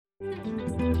All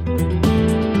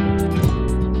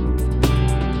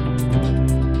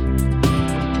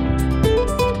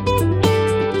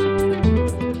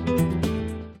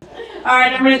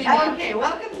right, I'm ready. Okay,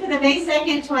 welcome to the May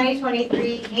 2nd,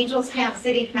 2023 Angels Camp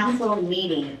City Council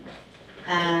meeting.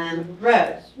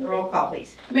 Rose, roll call,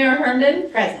 please. Mayor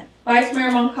Herndon, Present. Vice Mayor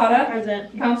Moncada,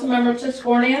 Present. Councilmember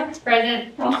Tiscornia,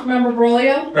 Present. Councilmember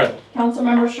Brolio, Present.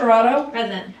 Councilmember Sharado,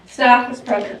 Present. staff is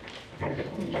present.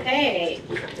 Okay.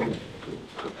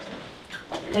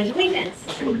 Pledge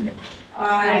allegiance.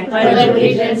 I pledge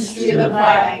allegiance to the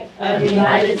flag of the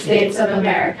United States of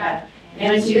America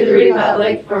and to the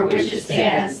republic for which it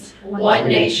stands, one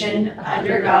nation,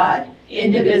 under God,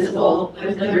 indivisible,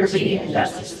 with liberty and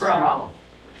justice for all.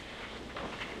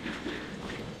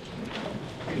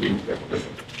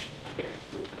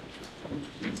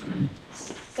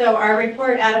 So our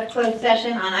report out of closed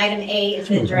session on item A is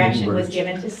that direction was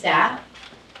given to staff.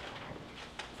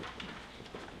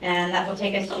 And that will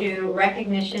take us to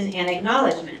recognition and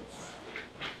acknowledgements.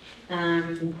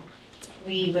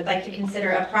 We would like to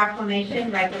consider a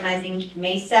proclamation recognizing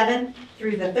May 7th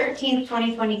through the 13th,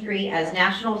 2023 as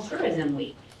National Tourism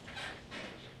Week.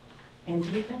 And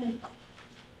do we have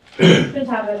it? Should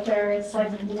have it there, it's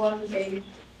like one page.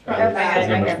 Okay.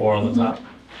 Number 4 on the top.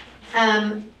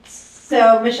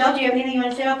 So Michelle, do you have anything you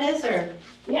want to say about this, or?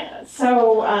 Yeah,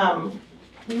 so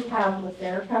we have the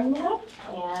fair coming up,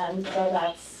 and so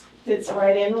that fits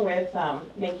right in with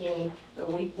making the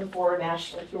week before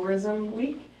National Tourism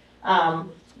Week.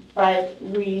 But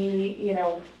we,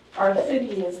 our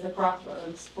city is the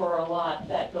crossroads for a lot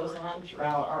that goes on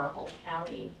throughout our whole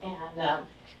county. And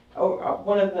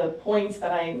one of the points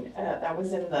that that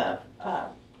was in the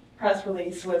press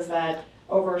release was that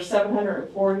over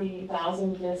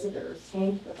 740,000 visitors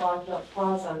came to the Broadville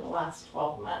Plaza in the last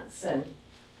 12 months. And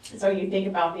so you think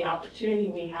about the opportunity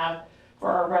we have for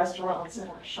our restaurants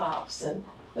and our shops and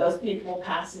those people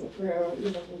passing through,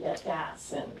 to get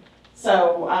gas. And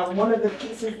so one of the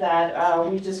pieces that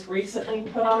we just recently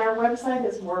put on our website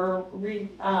is we're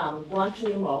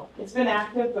launching, well, it's been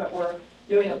active, but we're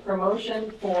doing a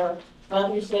promotion for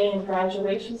Mother's Day and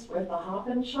graduations with the Hop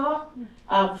and Shop,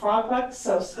 Frog Bucks.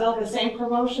 So still the same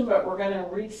promotion, but we're going to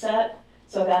reset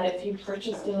so that if you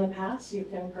purchased in the past, you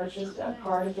can purchase a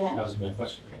card again. That was a good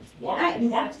question.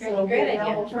 Nice. So it'll be Great idea.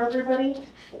 available for everybody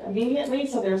immediately.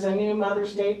 So there's a new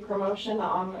Mother's Day promotion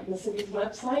on the city's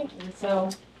website, and so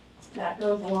that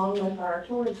goes along with our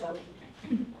tourism.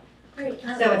 Great.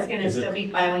 So it's gonna still be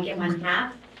buy one, get one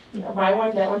half? Buy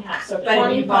one, get one half. So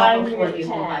But if you bought 25, you before, get you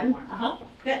will buy 10. more.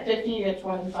 Good. 50, you get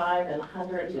 25, and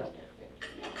 100, you'll get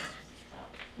 50.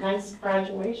 Nice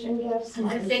graduation gifts. The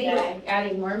city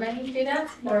adding more money to that?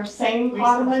 They're same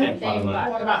pot of money. Same pot of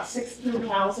money. What, about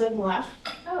 16,000 left,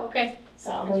 Oh, okay.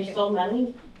 so there's still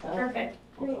money. So Perfect.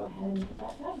 we'll go ahead and get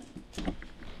that done.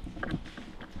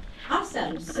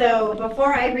 Awesome. So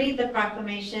before I read the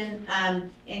proclamation,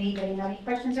 anybody have any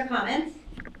questions or comments?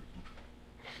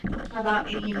 How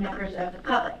about any members of the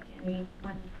public? Anyone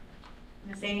want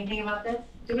to say anything about this?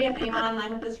 Do we have anyone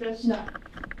online with this, Rich? No.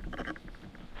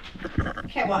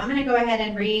 Okay, well, I'm going to go ahead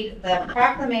and read the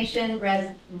proclamation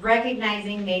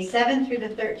recognizing May 7th through the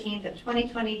 13th of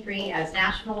 2023 as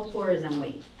National Tourism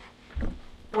Week.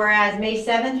 Whereas May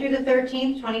 7th through the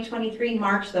 13th, 2023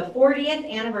 marks the 40th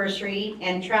anniversary,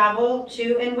 and travel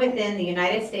to and within the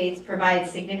United States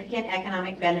provides significant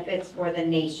economic benefits for the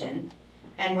nation.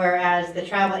 And whereas the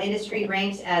travel industry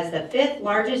ranks as the 5th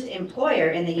largest employer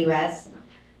in the U.S.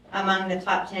 among the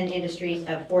top 10 industries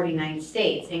of 49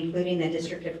 states, including the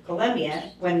District of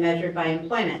Columbia, when measured by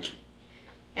employment.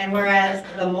 And whereas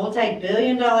the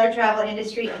multi-billion-dollar travel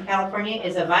industry in California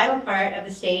is a vital part of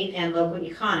the state and local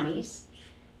economies.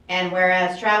 And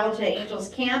whereas travel to Angels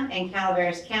Camp and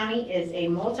Calaveras County is a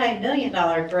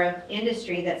multi-million-dollar growth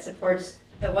industry that supports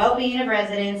the well-being of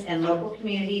residents and local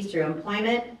communities through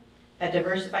employment, a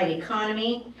diversified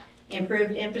economy,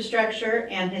 improved infrastructure,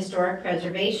 and historic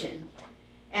preservation.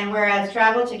 And whereas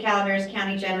travel to Calaveras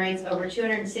County generates over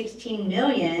 $216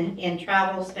 million in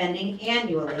travel spending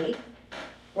annually,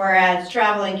 whereas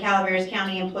travel in Calaveras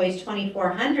County employs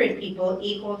 2,400 people,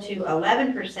 equal to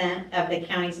 11% of the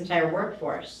county's entire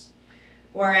workforce.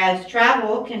 Whereas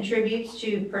travel contributes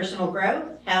to personal growth,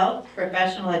 health,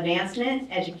 professional advancement,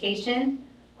 education,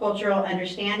 cultural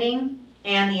understanding,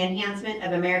 and the enhancement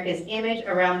of America's image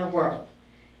around the world.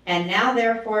 And now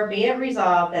therefore be it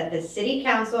resolved that the City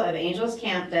Council of Angels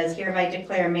Camp does hereby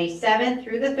declare May 7th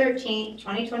through the 13th,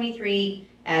 2023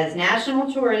 as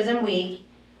National Tourism Week,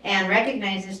 and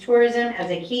recognizes tourism as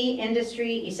a key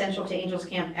industry essential to Angels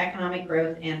Camp economic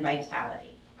growth and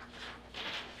vitality.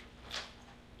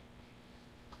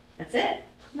 That's it.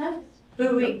 No.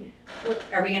 Are we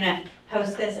gonna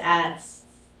post this at,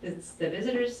 it's the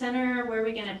visitor center? Where are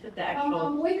we gonna put the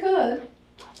actual, We could, where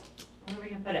are we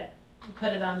gonna put it?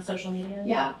 Put it on social media?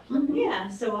 yeah. Yeah,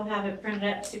 so we'll have it printed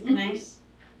up super nice.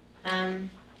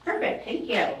 Perfect, thank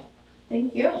you.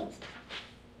 Thank you.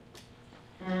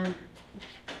 Um,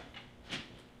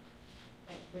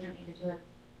 We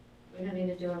don't need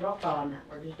to do a roll call on that,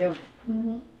 we're just doing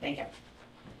it. Thank you.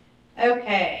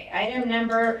 Okay, item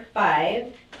number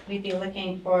 5, we'd be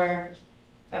looking for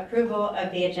approval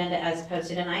of the agenda as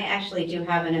posted, and I actually do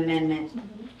have an amendment.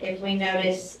 If we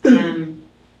notice,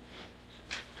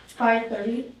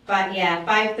 5:30. but yeah,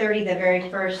 5:30, the very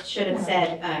first should have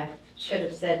said,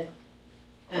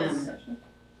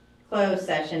 closed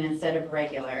session instead of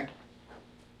regular.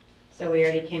 So we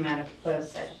already came out of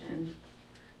closed session.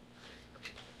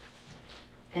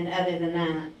 And other than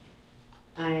that,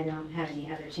 I don't have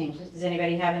any other changes. Does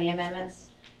anybody have any amendments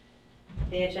to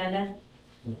the agenda?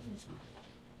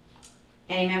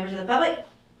 Any members of the public?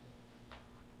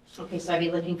 Okay, so I'd be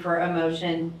looking for a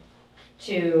motion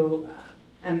to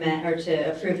amend, or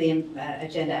to approve the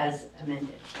agenda as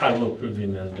amended. I will approve the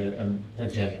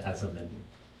agenda as amended.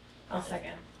 I'll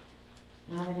second.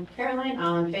 Alvin and Caroline,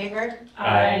 all in favor?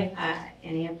 Aye. Aye.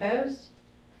 Any opposed?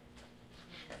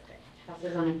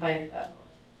 Passes on a 5-0.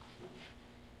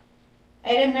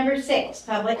 Item number 6,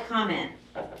 public comment.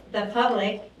 The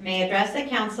public may address the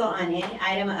council on any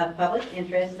item of public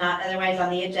interest not otherwise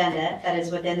on the agenda that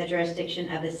is within the jurisdiction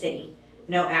of the city.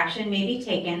 No action may be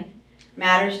taken.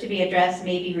 Matters to be addressed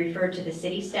may be referred to the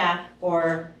city staff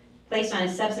or placed on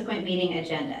a subsequent meeting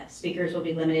agenda. Speakers will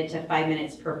be limited to 5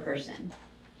 minutes per person.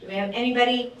 Do we have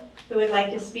anybody who would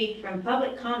like to speak from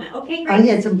public comment? Okay, I great.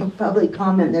 had some public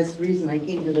comment, that's the reason I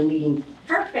came to the meeting.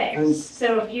 Perfect.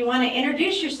 So if you want to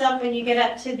introduce yourself when you get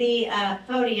up to the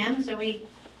podium, so we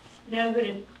know who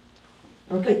to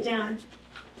put Okay, down.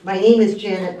 my name is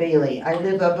Janet Bailey, I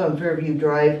live up on Fairview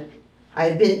Drive. I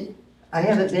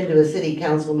haven't been to a city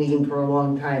council meeting for a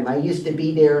long time. I used to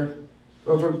be there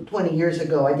over 20 years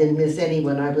ago, I didn't miss any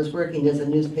when I was working as a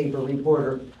newspaper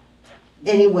reporter.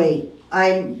 Anyway,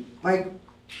 I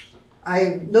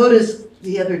noticed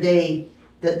the other day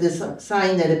that this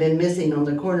sign that had been missing on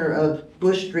the corner of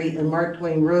Bush Street and Mark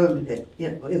Twain Road,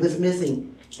 it was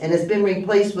missing. And it's been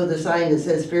replaced with a sign that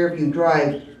says Fairview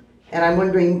Drive. And I'm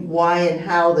wondering why and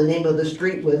how the name of the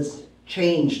street was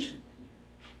changed.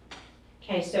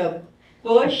 Okay, so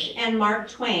Bush and Mark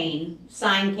Twain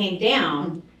sign came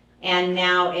down, and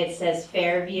now it says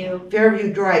Fairview.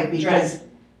 Fairview Drive, because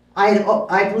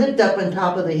I've lived up on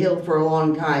top of the hill for a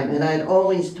long time, and I'd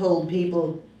always told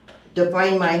people to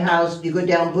find my house, you go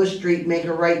down Bush Street, make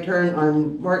a right turn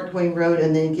on Mark Twain Road,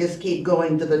 and then just keep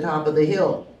going to the top of the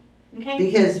hill. Okay,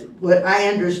 Because what I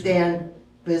understand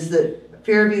is that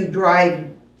Fairview Drive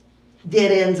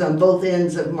dead ends on both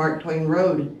ends of Mark Twain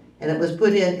Road, and it was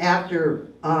put in after,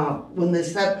 when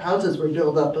the houses were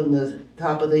built up on the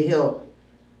top of the hill.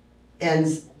 And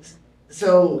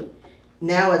so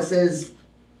now it says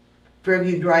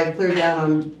Fairview Drive clear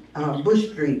down on Bush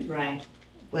Street right.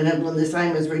 when the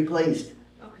sign was replaced.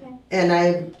 Okay.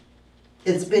 And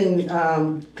it's been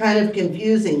kind of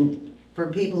confusing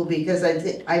for people because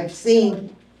I've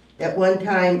seen at one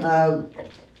time a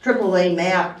AAA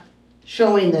map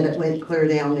showing that it went clear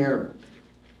down there.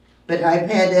 But I've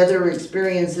had other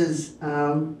experiences.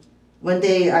 One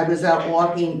day I was out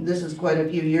walking, this is quite a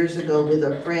few years ago, with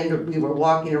a friend. We were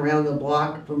walking around the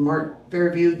block from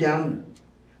Fairview down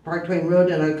Mark Twain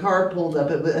Road, and a car pulled up.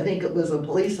 I think it was a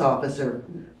police officer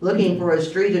looking for a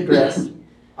street address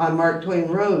on Mark Twain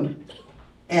Road.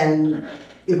 And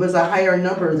it was a higher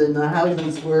number than the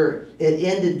houses where it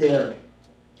ended there.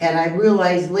 And I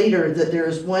realized later that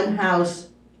there's one house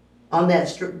on that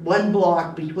one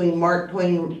block between Mark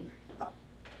Twain,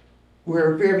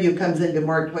 where Fairview comes into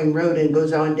Mark Twain Road and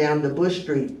goes on down to Bush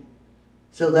Street.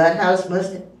 So that house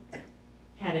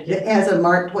it has a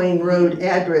Mark Twain Road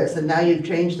address, and now you've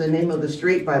changed the name of the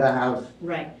street by the house.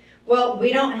 Right. Well,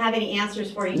 we don't have any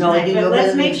answers for you No, I tonight, do but know let's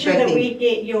better make than sure that expecting. we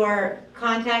get your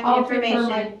contact I'll prepare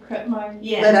information. my. But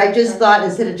Yes, I just thought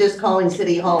instead of just calling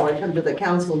City Hall, I come to the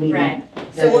council meeting. right.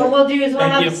 So what we'll do is we'll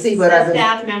Thank have you. a See what I've been-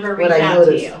 staff member reach what I out to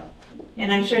noticed. you.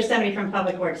 And I'm sure somebody from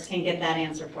Public Works can get that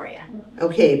answer for you.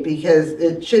 Okay, because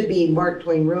it should be Mark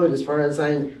Twain Road as far as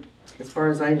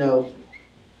I know.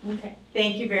 Okay.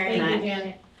 Thank you very Thank you, much.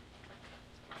 Janet.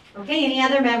 Okay, any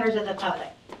other members of the public?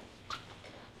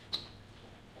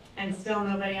 And still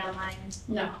nobody online?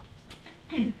 No.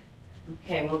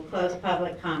 Okay, we'll close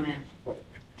public comment.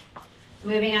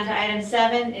 Moving on to item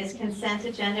 7 is consent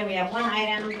agenda. We have one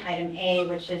item, item A,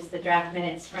 which is the draft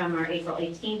minutes from our April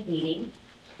 18th meeting.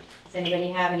 Does anybody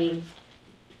have any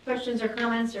questions or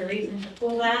comments or reason to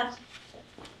pull that?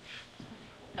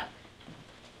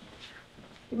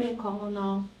 Give me a call and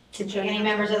I'll. Any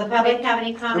members of the public have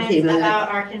any comments Okay, then- about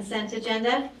our consent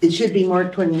agenda? It should be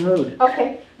marked when you vote.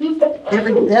 Okay.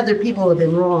 The other people have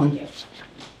been wrong.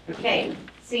 Okay,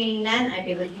 seeing none, I'd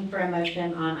be looking for a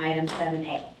motion on item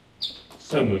 7A.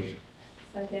 So moved.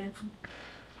 Second.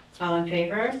 All in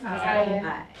favor? Aye.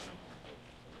 Aye.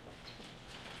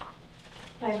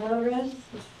 I vote yes.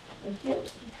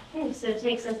 Okay, so it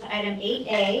takes us to item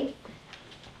 8A,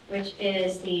 which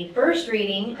is the first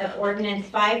reading of ordinance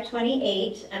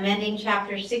 528, amending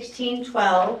chapter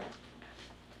 1612,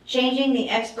 changing the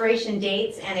expiration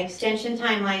dates and extension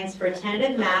timelines for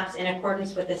tentative maps in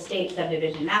accordance with the state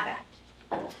subdivision map act.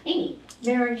 Amy?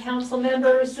 Mayor and council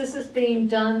members, this is being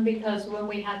done because when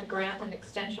we had to grant an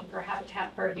extension for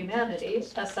Habitat for Humanity,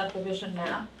 a subdivision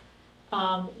map,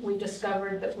 we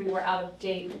discovered that we were out of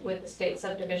date with the State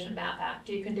Subdivision Map Act.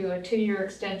 You can do a 2-year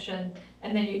extension,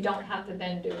 and then you don't have to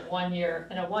then do 1 year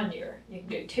and a 1 year. You can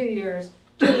do 2 years,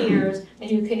 2 years,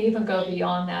 and you can even go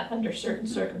beyond that under certain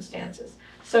circumstances.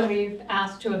 So we've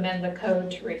asked to amend the code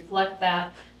to reflect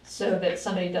that so that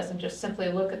somebody doesn't just simply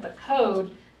look at the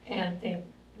code and think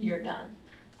you're done.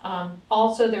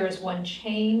 Also, there is one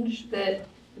change that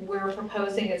we're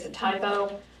proposing. It's a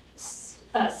typo.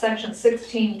 Section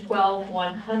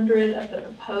 1612-100 of the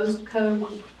proposed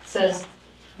code says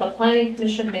the planning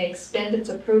commission may extend its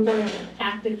approval of an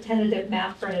active tentative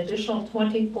map for an additional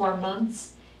 24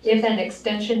 months if an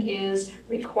extension is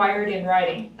required in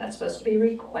writing. That's supposed to be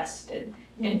requested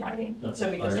in writing. So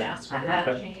we just asked for that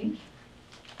change.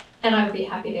 And I would be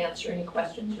happy to answer any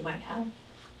questions you might have.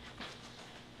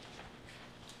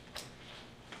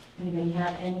 Anybody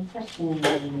have any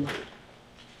questions?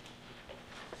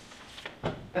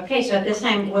 Okay, so at this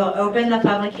time, we'll open the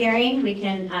public hearing. We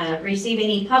can receive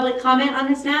any public comment on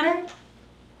this matter.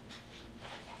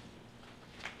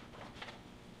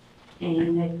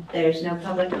 And if there's no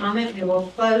public comment, we will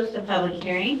close the public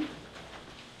hearing.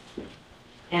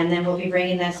 And then we'll be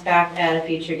bringing this back at a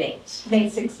future date. May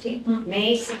 16th.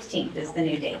 May 16th is the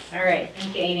new date. All right,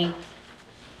 thank you, Amy.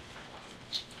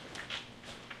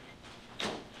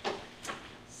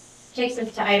 Takes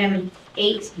us to item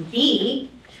 8B,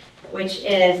 which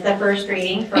is the first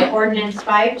reading for ordinance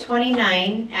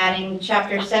 529, adding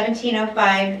chapter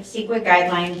 1705 CEQA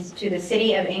guidelines to the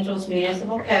City of Angels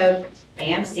Municipal Code,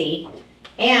 AMC,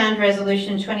 and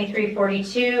resolution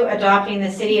 2342, adopting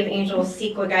the City of Angels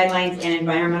CEQA guidelines and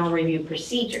environmental review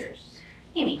procedures.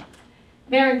 Amy?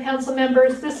 Mayor and council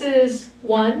members, this is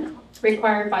 1,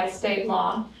 required by state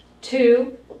law.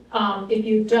 2, if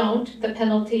you don't, the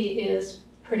penalty is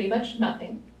pretty much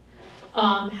nothing.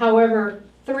 However,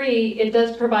 3, it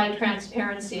does provide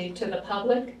transparency to the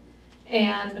public.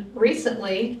 And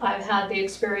recently, I've had the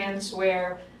experience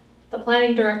where the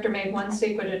planning director made one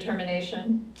CEQA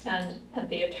determination and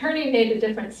the attorney made a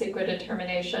different CEQA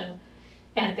determination,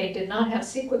 and they did not have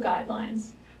CEQA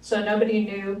guidelines. So nobody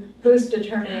knew whose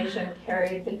determination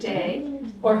carried the day,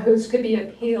 or whose could be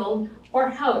appealed, or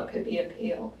how it could be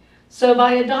appealed. So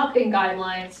by adopting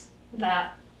guidelines,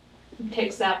 that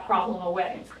takes that problem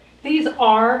away. These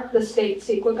are the state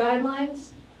CEQA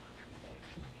guidelines.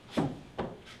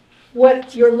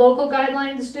 What your local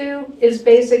guidelines do is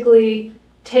basically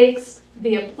takes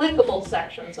the applicable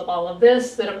sections of all of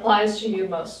this that applies to you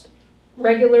most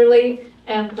regularly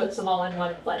and puts them all in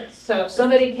one place. So if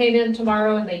somebody came in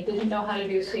tomorrow and they didn't know how to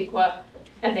do CEQA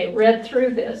and they read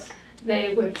through this,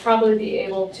 they would probably be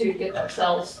able to get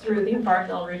themselves through the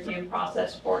environmental review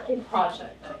process for a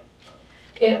project.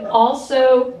 It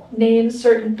also names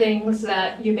certain things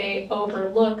that you may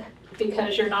overlook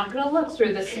because you're not going to look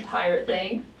through this entire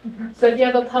thing. So if you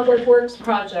have a public works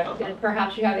project and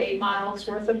perhaps you have 8 miles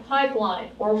worth of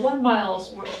pipeline or 1 mile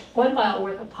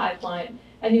worth of pipeline,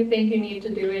 and you think you need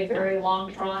to do a very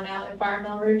long drawn out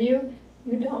environmental review,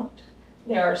 you don't.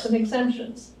 There are some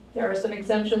exemptions. There are some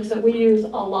exemptions that we use a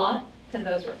lot, and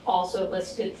those are also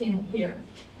listed in here,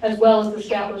 as well as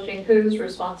establishing whose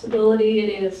responsibility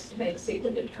it is to make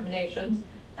CEQA determinations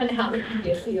and how it can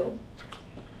be appealed.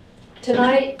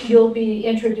 Tonight, you'll be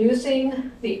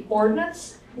introducing the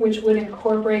ordinance, which would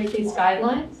incorporate these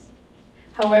guidelines.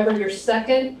 However, your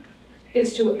second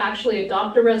is to actually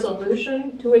adopt a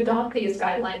resolution to adopt these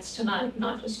guidelines tonight,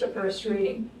 not just a first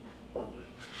reading.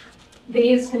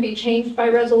 These can be changed by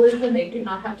resolution. They do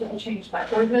not have to be changed by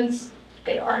ordinance.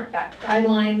 They are in fact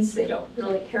guidelines. They don't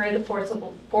really carry the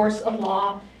force of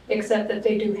law, except that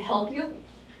they do help you.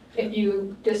 If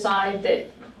you decide that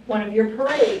one of your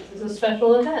parades is a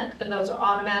special event, and those are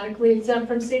automatically exempt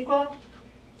from CEQA,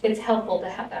 it's helpful to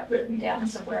have that written down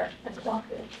somewhere and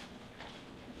adopted.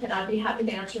 and I'd be happy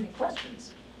to answer any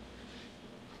questions.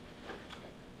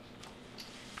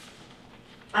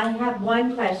 I have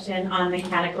one question on the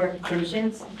category of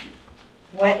contingents.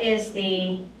 What is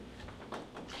the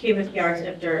cubic yards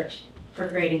of dirt for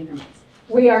grading permits?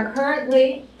 We are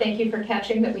currently, thank you for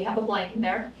catching that we have a blank in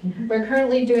there. We're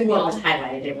currently doing Well, it all, was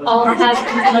highlighted, it was. all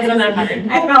hazards,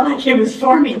 I felt like it was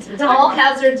for me to all talk.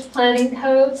 hazards planning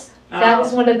codes. That Oh.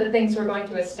 is one of the things we're going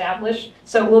to establish.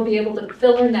 So we'll be able to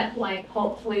fill in that blank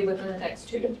hopefully within the next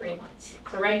 2 to 3 months.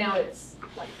 So right now it's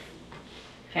blank.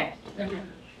 Okay,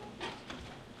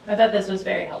 I thought this was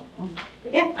very helpful.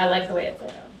 Yeah. I like the way it's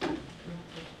laid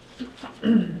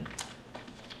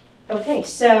out. okay,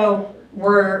 so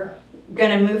we're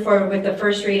gonna move forward with the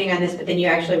first reading on this, but then you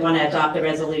actually want to adopt the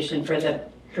resolution for the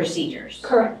procedures.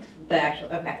 Correct. The actual,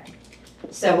 okay.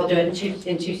 So we'll do it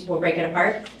in two, we'll break it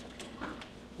apart.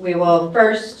 We will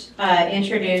first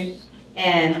introduce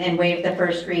and waive the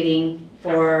first reading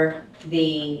for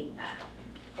the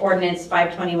ordinance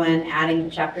 521, adding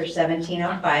chapter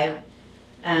 1705.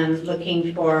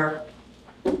 Looking for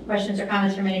questions or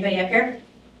comments from anybody up here?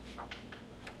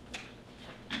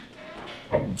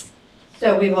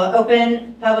 So we will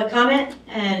open public comment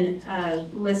and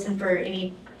listen for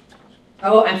any,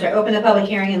 open the public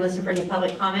hearing and listen for any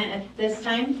public comment at this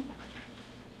time.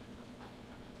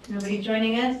 Nobody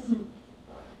joining us?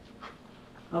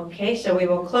 Okay, so we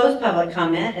will close public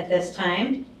comment at this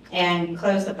time and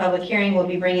close the public hearing. We'll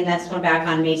be bringing this one back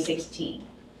on May 16th.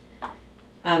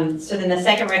 So then the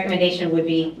second recommendation would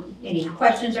be any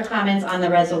questions or comments on the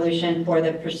resolution for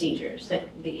the procedures,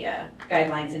 the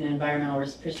guidelines and environmental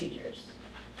procedures.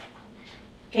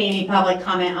 Okay, any public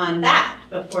comment on that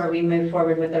before we move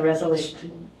forward with the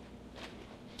resolution?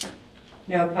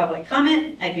 No public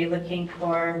comment. I'd be looking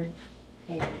for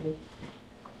a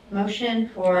motion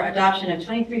for adoption of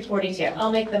 2342.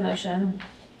 I'll make the motion.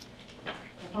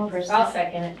 I'll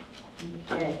second it.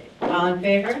 Okay, all in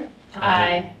favor?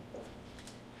 Aye.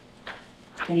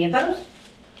 Any opposed?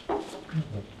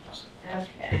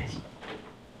 Okay.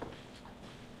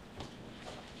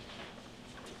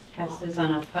 Passes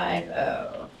on a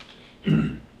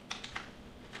 5-0.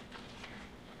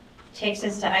 Takes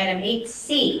us to item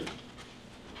 8C.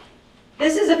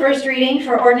 This is the first reading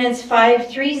for ordinance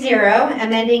 530,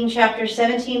 amending chapter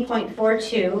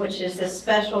 17.42, which is the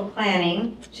special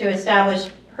planning to establish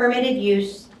permitted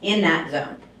use in that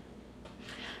zone.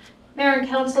 Mayor and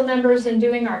council members, in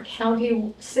doing our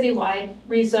county citywide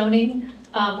rezoning,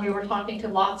 we were talking to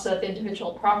lots of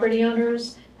individual property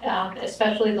owners,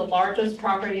 especially the largest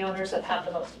property owners that have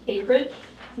the most acreage.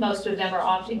 Most of them are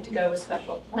opting to go with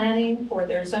special planning for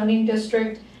their zoning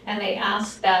district, and they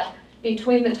ask that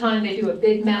between the time they do a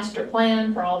big master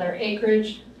plan for all their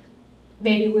acreage,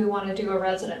 maybe we want to do a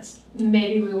residence,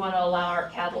 maybe we want to allow our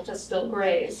cattle to still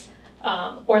graze,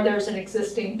 or there's an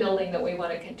existing building that we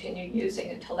want to continue using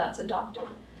until that's adopted.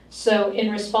 So in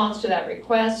response to that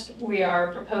request, we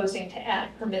are proposing to add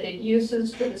permitted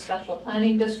uses to the special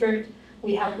planning district.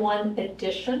 We have one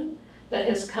addition that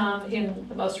has come in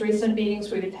the most recent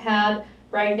meetings we've had.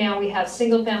 Right now, we have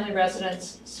single-family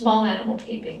residence, small animal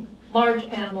keeping, large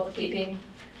animal keeping,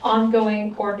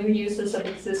 ongoing or new uses of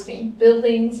existing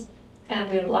buildings, and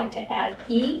we would like to add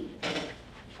E,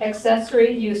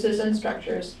 accessory uses and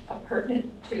structures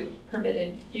pertinent to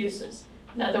permitted uses.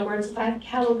 In other words, if I have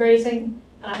cattle grazing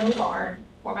and I have a barn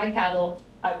for my cattle,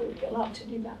 I would be allowed to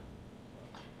do that.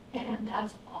 And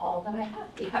that's all that I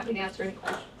have. Be happy to answer any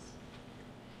questions.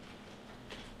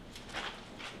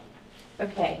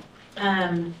 Okay.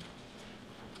 And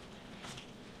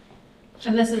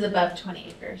this is above 20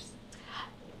 acres.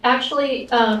 Actually,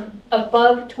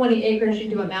 above 20 acres, you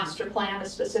do a master plan, a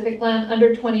specific plan.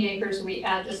 Under 20 acres, we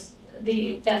add just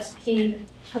the SP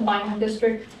combined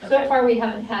district. So far, we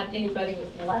haven't had anybody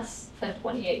with less than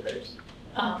 20 acres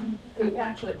who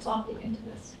actually is opting into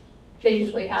this. They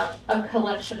usually have a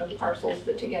collection of parcels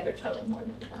that together total more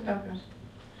than 20. Okay.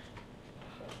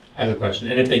 I have a question,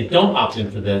 and if they don't opt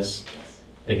in for this,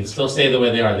 they can still stay the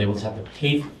way they are, they will just have to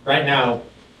pay, right now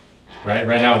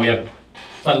we have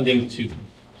funding to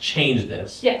change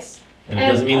this, Yes, and it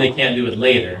doesn't mean they can't do it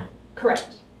later,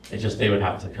 correct. it's just they would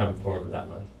have to come forward with that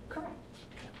money. Correct.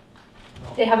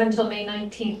 They have until May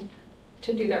 19th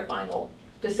to do their final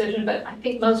decision, but I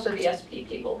think most of the SP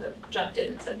people have jumped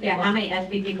in and said they Yeah, how want. many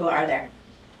SB people are there?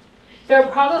 There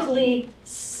are probably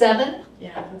 7,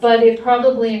 Yeah. but it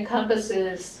probably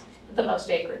encompasses the most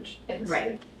acreage in the city.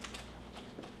 Right.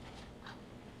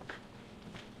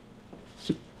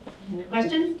 Any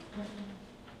questions?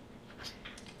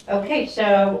 Okay,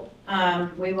 so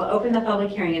we will open the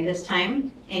public hearing at this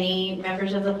time. Any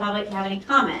members of the public have any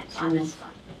comments on this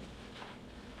one?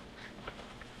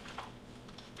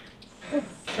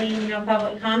 Seeing no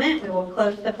public comment, we will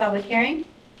close the public hearing,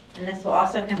 and this will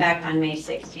also come back on May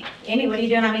 16th. Amy, what are you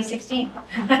doing on May 16th?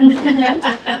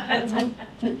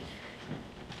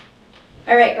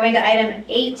 All right, going to item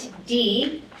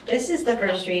 8D. This is the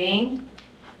first reading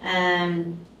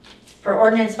for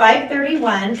ordinance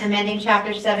 531, amending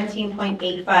chapter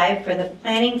 17.85 for the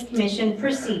planning commission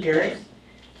procedures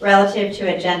relative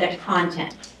to agenda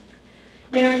content.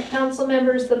 Mayor and council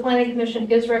members, the planning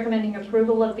commission is recommending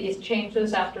approval of these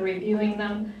changes after reviewing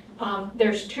them.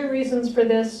 There's two reasons for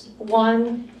this.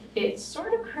 One, it's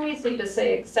sort of crazy to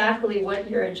say exactly what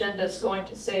your agenda is going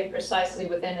to say precisely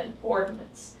within an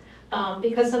ordinance,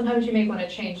 because sometimes you may want to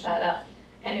change that up.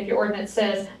 And if your ordinance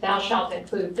says thou shalt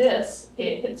include this,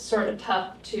 it's sort of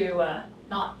tough to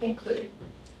not include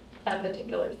that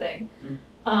particular thing.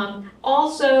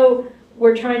 Also,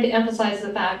 we're trying to emphasize the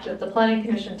fact that the planning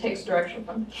commission takes direction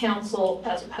from the council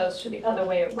as opposed to the other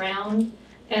way around.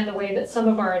 And the way that some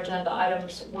of our agenda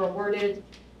items were worded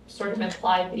sort of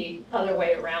implied the other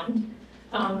way around.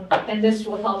 And this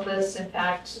will help us, in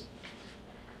fact,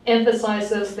 emphasize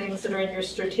those things that are in your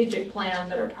strategic plan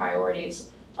that are priorities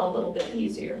a little bit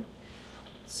easier.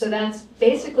 So that's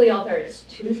basically all there is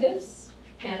to this,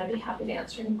 and I'd be happy to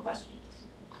answer any questions.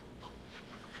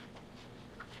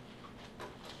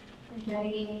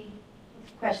 Any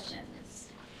questions?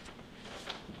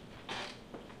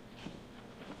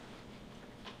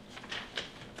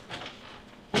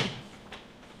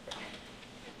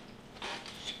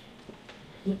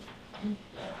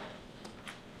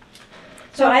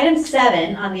 So item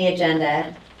 7 on the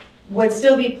agenda would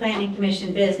still be planning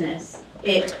commission business.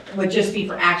 It would just be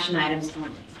for action items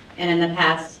only. And in the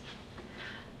past,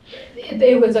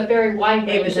 It was a very wide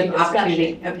it was ranging an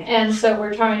opportunity. discussion. Okay. And so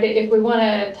we're trying to, if we want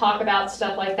to talk about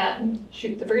stuff like that and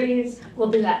shoot the breeze, we'll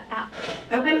do that after.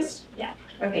 Okay. Yeah.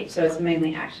 Okay, so it's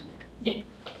mainly action. Yeah.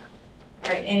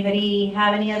 All right, anybody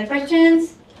have any other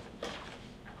questions?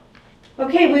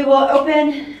 Okay, we will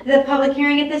open the public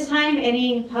hearing at this time.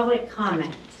 Any public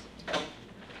comment?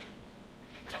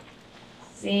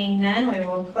 Seeing none, we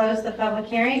will close the public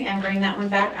hearing and bring that one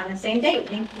back on the same date.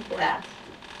 Thank you for that.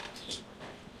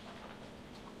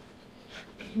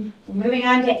 Moving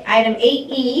on to item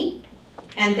 8E,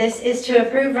 and this is to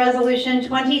approve resolution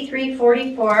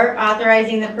 2344,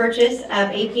 authorizing the purchase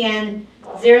of APN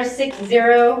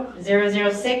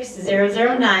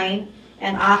 060006009,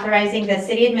 and authorizing the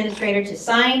city administrator to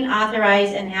sign,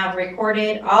 authorize, and have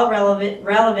recorded all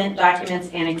relevant documents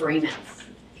and agreements.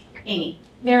 Amy.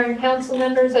 Mayor and council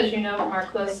members, as you know from our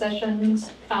closed sessions,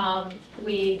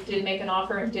 we did make an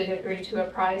offer and did agree to a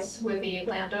price with the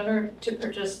landowner to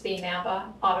purchase the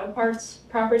Napa Auto Parts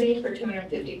property for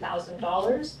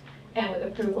 $250,000. And with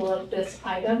approval of this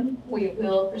item, we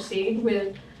will proceed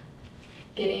with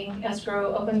getting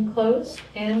escrow open, closed,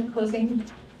 and closing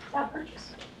that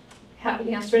purchase. Happy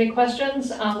to answer any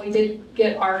questions. We did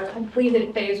get our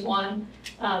completed phase 1,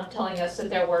 telling us that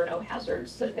there were no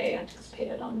hazards that they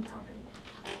anticipated on the property.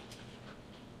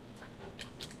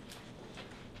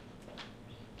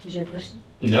 Is your question?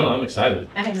 No, I'm excited.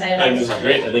 I'm I excited. think this is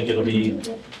great. I think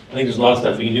there's a lot of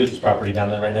stuff we can do with this property down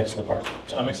there right next to the park.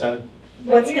 So I'm excited.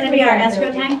 What's going to be our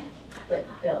escrow time?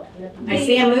 I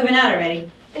see I'm moving out already.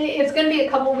 It's going to be a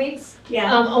couple weeks,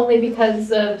 Yeah. only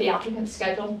because of the applicant's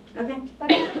schedule. Okay.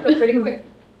 But it'll go pretty quick.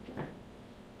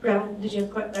 Bro, did you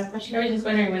have a I question? was just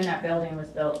wondering when that building was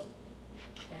built.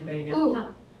 Anybody know?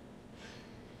 Ooh.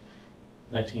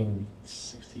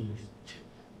 1960s.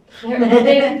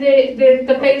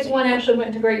 The phase 1 actually went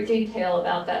into great detail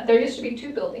about that. There used to be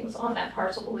 2 buildings on that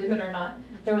parcel, believe it or not.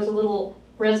 There was a little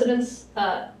residence,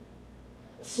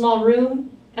 small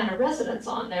room, and a residence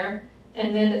on there.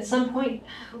 And then at some point,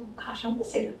 oh gosh, I want to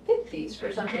say the 50s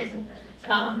for some reason,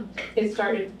 it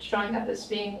started showing up as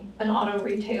being an auto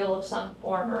retail of some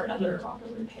form or another, auto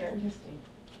repair.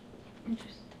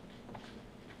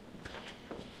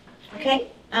 Okay,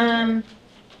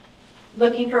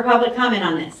 looking for public comment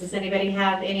on this. Does anybody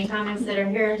have any comments that are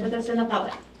here with us in the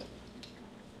public?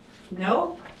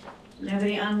 No?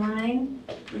 Nobody online?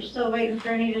 We're still waiting for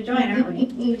any to join, aren't we?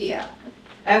 Yeah.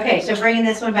 Okay, so bringing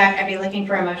this one back, I'd be looking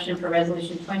for a motion for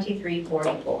resolution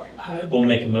 2344. I will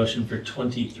make a motion for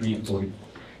 2340.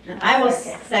 And I will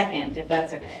second, if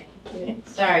that's okay.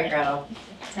 Sorry, Gretel.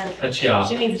 Cut you off.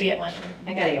 She needs to get one.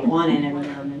 I gotta get one in every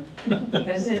now and then.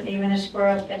 Is it even a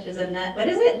squirrel catches a nut? What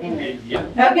is it? Yeah.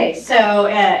 Okay, so,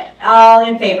 all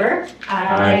in favor?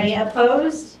 Aye. Any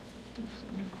opposed?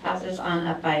 Passes on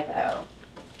a 5-0.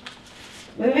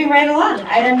 Moving right along,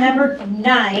 item number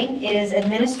 9 is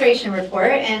administration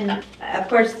report, and of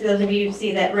course, those of you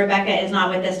see that Rebecca is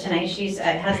not with us tonight, she's,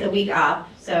 has the week off,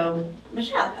 so,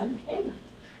 Michelle.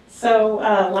 So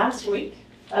last week,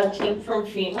 a team from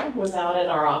FEMA was out at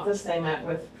our office. They met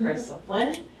with Chris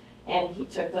Flynn, and he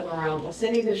took them around the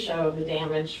city to show the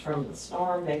damage from the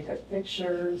storm. They took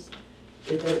pictures,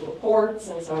 they did reports,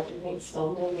 and so everything's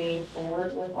still moving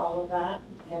forward with all of that,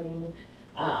 getting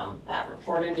that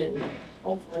reported, and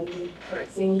hopefully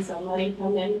seeing some money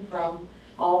come in from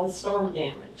all the storm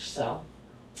damage. So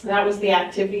that was the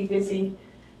activity, busy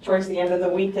towards the end of the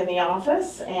week in the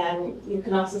office. And you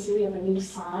can also see we have a new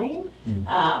sign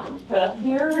put up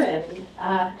here,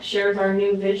 and shares our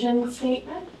new vision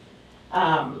statement.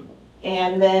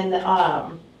 And then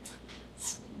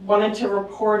wanted to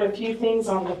report a few things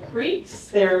on the creeks.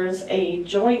 There's a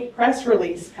joint press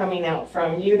release coming out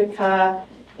from Utica,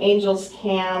 Angels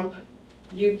Camp,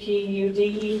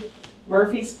 UPUD,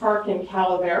 Murphy's Park, and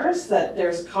Calaveras, that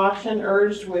there's caution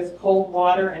urged with cold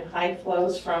water and high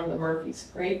flows from the Murphy's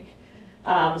Creek.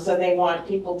 So they want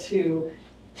people to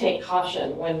take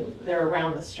caution when they're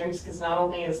around the streams, because not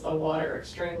only is the water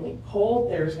extremely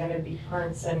cold, there's going to be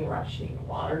currents and rushing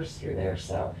waters through there.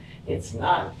 So it's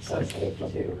not so safe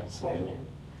to swim and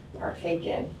partake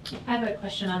in. I have a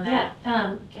question on that.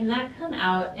 Can that come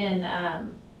out in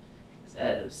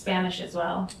Spanish as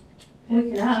well?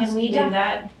 Can we do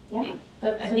that? Yeah.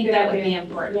 I think that would be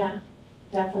important. Yeah,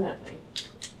 definitely.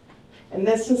 And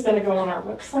this is gonna go on our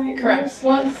website. Correct.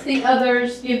 Once the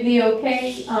others give the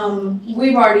okay,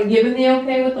 we've already given the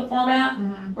okay with the format.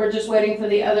 We're just waiting for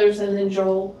the others, and then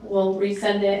Joel will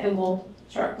resend it and we'll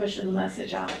start pushing the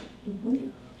message out.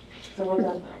 So we're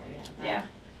definitely. Yeah.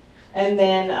 And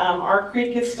then our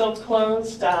creek is still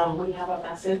closed. We have a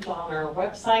message on our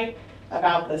website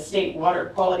about the State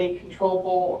Water Quality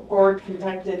Control Board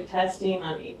conducted testing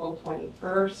on April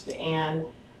 21st, and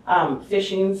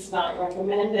fishing's not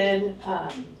recommended,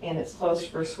 and it's closed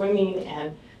for swimming,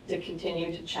 and to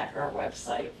continue to check our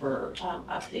website for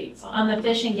updates On the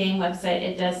Fish and Game website,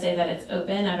 it does say that it's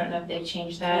open. I don't know if they've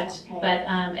changed that, Okay.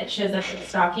 but it shows us it's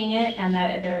stocking it and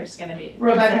that there's gonna be.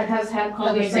 Rebecca has had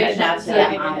conversations. that's it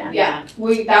Yeah, on there, yeah.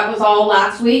 That was all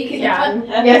last week. Yeah.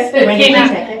 Yes, When you it check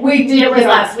came, it. we did. It was get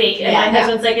last week, and my Yeah.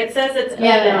 husband's like, it says it's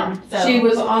Yeah, open, no, so. she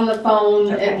was on the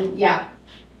phone Okay. and, yeah,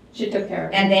 she took care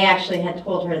of it. And they actually had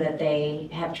told her that they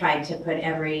have tried to put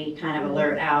every kind of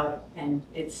alert out, and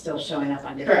it's still showing up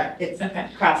on different. Correct. It's Okay.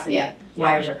 crossing, Yeah.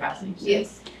 wires are crossing.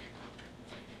 Yes.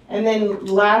 And then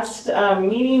last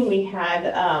meeting, we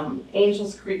had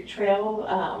Angels Creek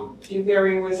Trail.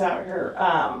 Dewberry was out here.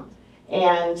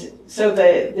 And so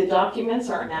the documents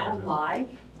are now live.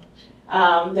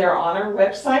 They're on our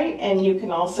website, and you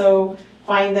can also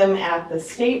find them at the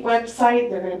state website.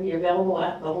 They're going to be available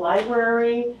at the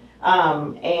library.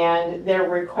 And they're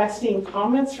requesting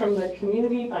comments from the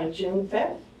community by June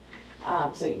 5th.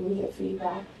 So you can get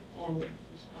feedback and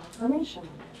information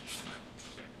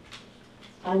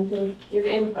on it. I'm going to give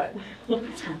input.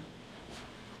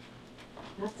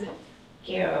 That's it. Thank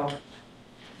you.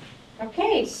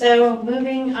 Okay, so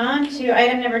moving on to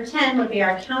item number 10 would be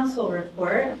our council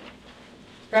report.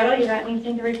 Gretel, you got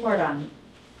anything to report on?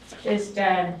 Just,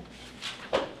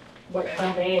 what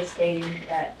somebody is stating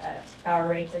that, power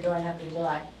rates are going up in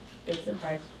July. Big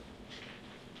surprise.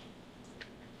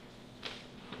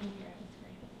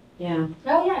 Yeah.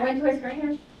 Oh, yeah, I went to his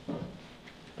grant.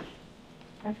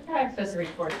 I forgot I was supposed to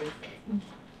report these.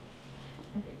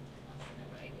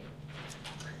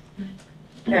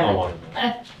 Oh,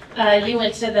 You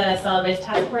went to the Solid Waste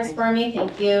Task Force for me,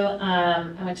 thank you.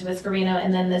 I went to Viscarino,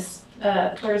 and then this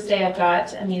Thursday I've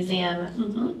got a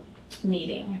museum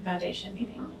meeting, a foundation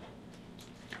meeting.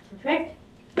 Perfect.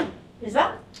 Is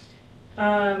that?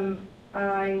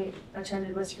 I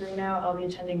attended Whiskerino. I'll be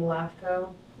attending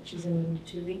LAFCO, which is in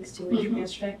 2 weeks, 2 weeks from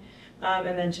yesterday. And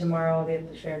then tomorrow I'll be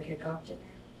at the fair kickoff.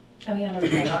 Oh, yeah, that's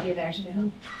great, I'll be there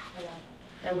too.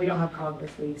 And we don't have COG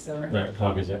this week, so. right,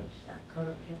 COG is it?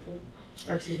 COG canceled.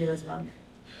 Or excuse me, this month.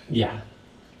 Yeah.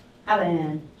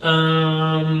 Alan.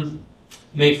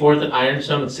 May 4th at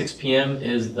Ironstone at 6 p.m.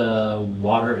 is the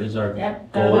water is our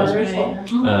Yep. goal. Thursday.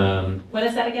 What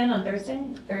is that again, on Thursday?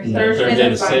 Thursday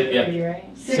the 6th, yeah,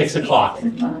 Right? 6 o'clock.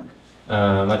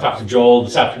 I talked to Joel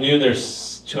this afternoon.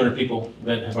 There's 200 people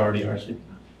that have already RSVP'd.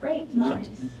 Great, nice.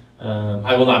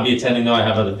 I will not be attending though. I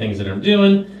have other things that I'm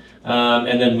doing.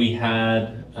 And then we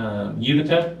had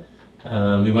Utica.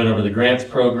 We went over the grants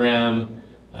program,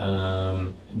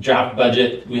 draft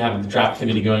budget. We have the draft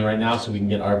committee going right now so we can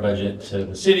get our budget to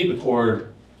the city before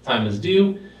time is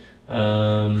due.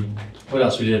 What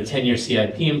else? We did a 10-year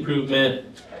CIP improvement.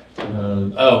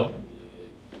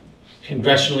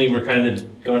 Congressionally, we're kind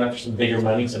of going after some bigger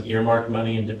money, some earmark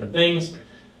money and different things.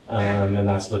 And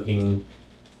that's looking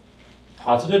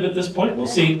positive at this point. We'll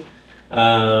see.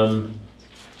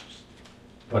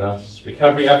 What else?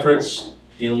 Recovery efforts,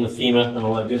 dealing with FEMA and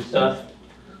all that good stuff.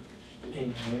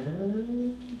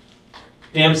 And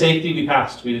dam safety, we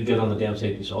passed. We did good on the dam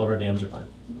safety, so all of our dams are fine.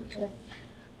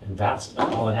 And that's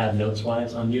all I had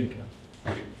notes-wise on Utica.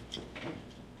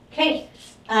 Okay,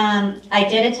 I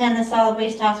did attend the solid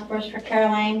waste task force for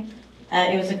Caroline.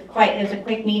 It was a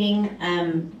quick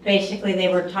meeting. Basically, they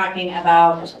were talking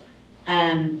about,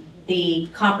 the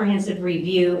comprehensive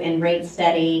review and rate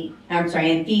study, and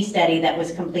fee study that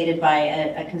was completed by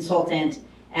a consultant,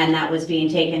 and that was being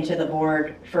taken to the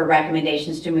board for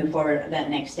recommendations to move forward that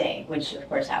next day, which of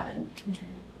course happened.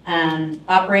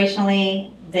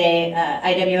 Operationally,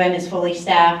 IWM is fully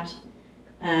staffed.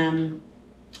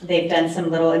 They've done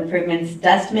some little improvements.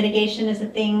 Dust mitigation is a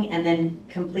thing, and then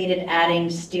completed adding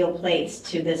steel plates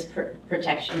to this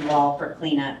protection wall for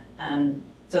cleanup.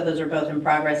 So those are both in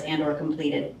progress and or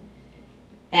completed.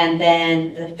 And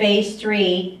then the phase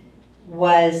 3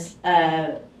 was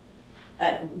the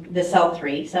cell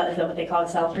 3. So is that what they call it,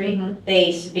 cell 3? Mm-hmm.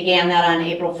 They began that on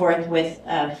April 4th with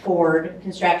Ford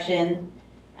construction.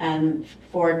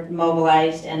 Ford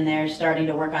mobilized, and they're starting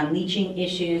to work on leaching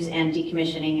issues and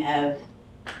decommissioning of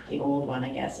the old one, I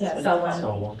guess. Yeah, is what cell it's one.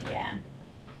 called. Yeah.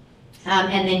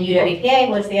 And then UWPA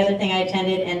was the other thing I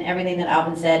attended, and everything that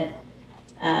Alvin said.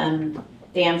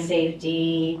 Dam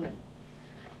safety.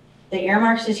 The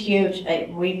earmarks is huge.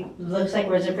 Looks like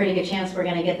there's a pretty good chance we're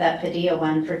gonna get that Padilla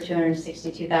one for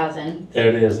 $262,000. There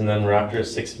it is, and then we're after a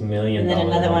 $6 million. And then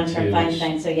another one from too, which-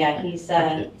 Feinstein. So yeah,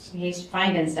 he's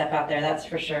finding stuff out there, that's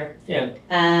for sure. Yeah.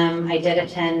 I did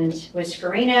attend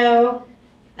Whiskerino.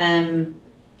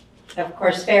 Of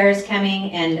course, Fair is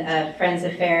coming, and Friends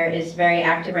of Fair is very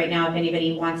active right now. If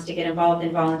anybody wants to get involved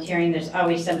in volunteering, there's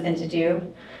always something to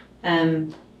do.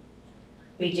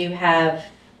 We do have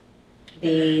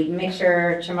the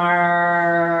mixer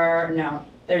tomorrow. No,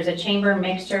 there's a chamber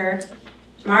mixer.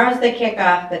 Tomorrow's the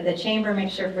kickoff, but the chamber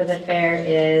mixer for the fair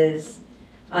is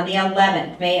on the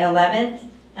 11th, May 11th,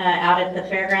 out at the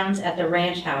fairgrounds at the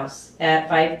Ranch House at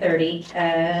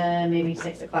 5:30, maybe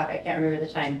 6 o'clock. I can't remember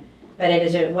the time. But it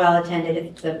is well attended.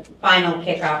 It's the final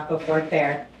kickoff before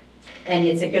fair. And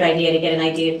it's a good idea to get an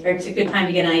idea, or it's a good time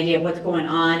to get an idea of what's going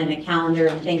on and a calendar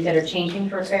of things that are changing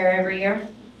for fair every year.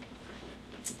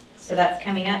 So that's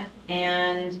coming up.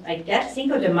 And I guess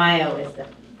Cinco de Mayo is the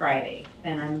Friday.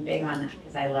 And I'm big on that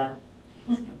because I love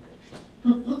it.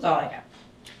 That's all I got.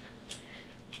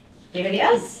 Anybody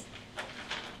else?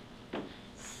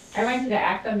 I went to the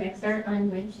ACTA mixer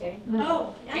on Wednesday.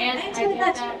 Oh, And I did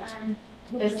that,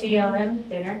 the CLM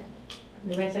dinner.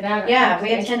 We went to that. Yeah,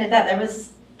 we attended that. There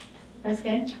was, That's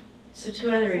good. so 2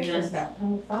 other reasons.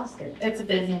 I'm Foster. It's a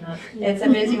busy month. It's a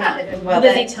busy month as well.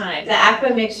 Busy time. The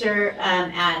Aqua Mixer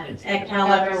at Cal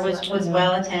Lover was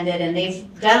well attended, and they've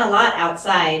done a lot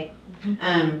outside.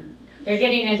 They're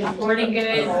getting into sporting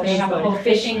goods. They have a whole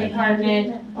fishing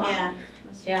department. Yeah,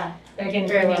 Yeah, they're getting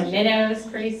Very well. minnows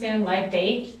pretty soon, live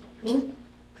bait. Good.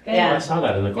 Oh, I Yeah. saw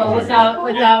that in the Well, corner.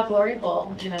 without Glory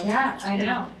Bowl, you know. Yeah, I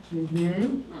know.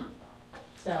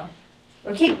 So.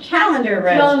 We'll keep calendar, Rose.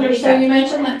 What Calendar, do you so got? you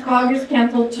mentioned that COG is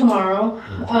canceled tomorrow.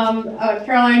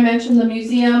 Caroline mentioned the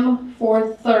museum for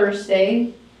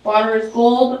Thursday. Water is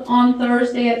Gold on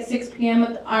Thursday at 6 PM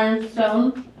at the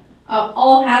Ironstone.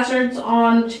 All hazards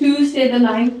on Tuesday the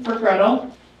 9th for Gretel.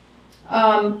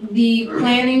 The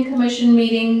planning commission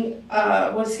meeting,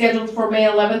 was scheduled for May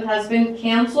 11th, has been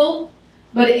canceled.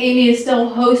 But Amy is still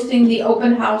hosting the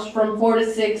open house from 4 to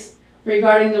 6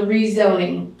 regarding the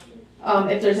rezoning.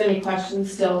 If there's any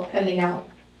questions still pending out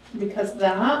because of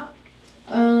that.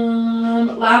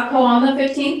 LabCo on the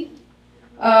 15th.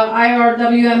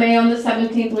 IRWMA on the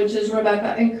 17th, which is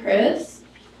Rebecca and Chris.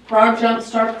 Frog Jump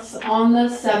starts on the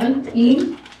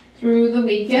 17th through the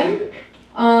weekend.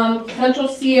 Central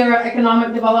Sierra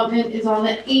Economic Development is on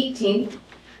the 18th.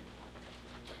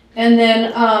 And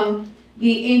then,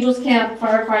 the Angels Camp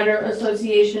Firefighter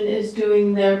Association is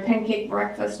doing their pancake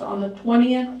breakfast on the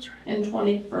 20th and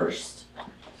 21st.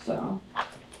 So,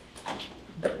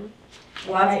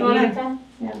 Lots going on.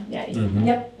 Yeah, Mhm.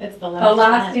 yep, it's the the last.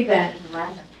 last event.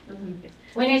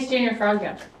 When is Junior Frog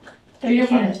Jump?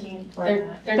 13.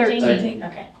 13?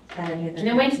 Okay. And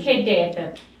then when's Kid Day at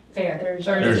the fair?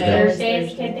 Thursday. Thursday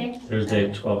is Kid Day? Thursday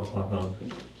at 12 o'clock. No.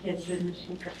 It's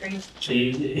for free.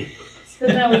 See, It's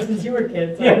been that way since you were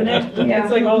kids, hasn't it? Yeah.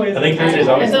 It's like always. I think Thursday's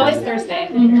always. It's always Thursday.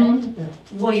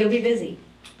 Well, you'll be busy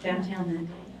downtown then.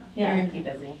 Yeah. You're gonna be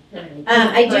busy.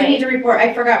 I do need to report,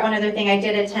 I forgot one other thing. I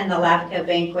did attend the LAFCO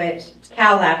banquet,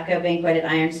 Cal LAFCO banquet at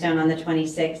Ironstone on the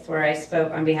 26th, where I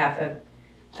spoke on behalf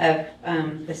of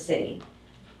the city.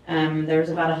 There was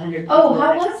about 100 people. Oh,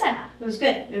 how was that? It was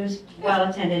good. It was well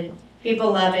attended.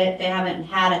 People love it. They haven't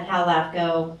had a Cal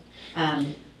LAFCO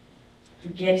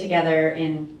get together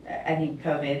in, I think,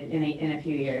 COVID in a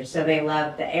few years. So they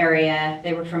love the area.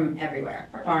 They were from everywhere,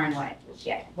 far and wide.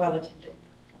 Yeah, well attended.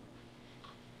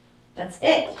 That's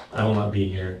it. I will not be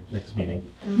here next meeting.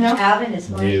 No? Alvin is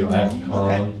going Do to. I have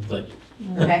conflict?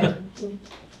 Okay.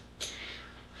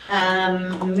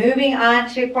 Moving on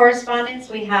to correspondence,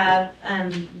 we have,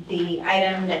 the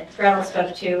item that Gretel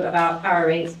spoke to about power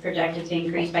rates projected to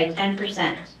increase by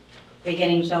 10%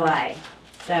 beginning July.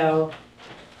 So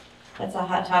that's a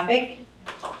hot topic.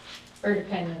 Or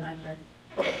depending on her.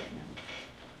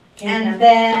 And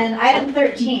then item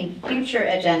 13, future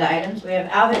agenda items. We have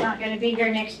Alvin not going to be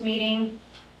here next meeting.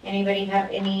 Anybody have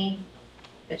any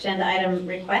agenda item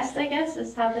requests, I guess,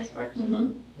 is how this works?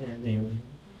 Mhm.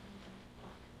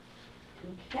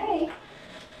 Okay.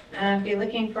 If you're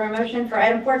looking for a motion for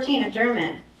item 14,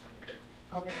 adjournment.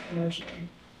 I'll make the motion.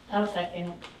 I'll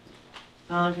second.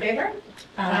 All in favor?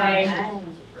 Aye.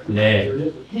 Nay.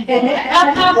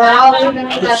 We're all leaving.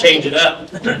 Let's change it up.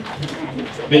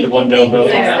 Been to one no vote.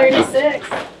 6:36.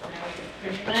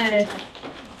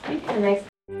 The next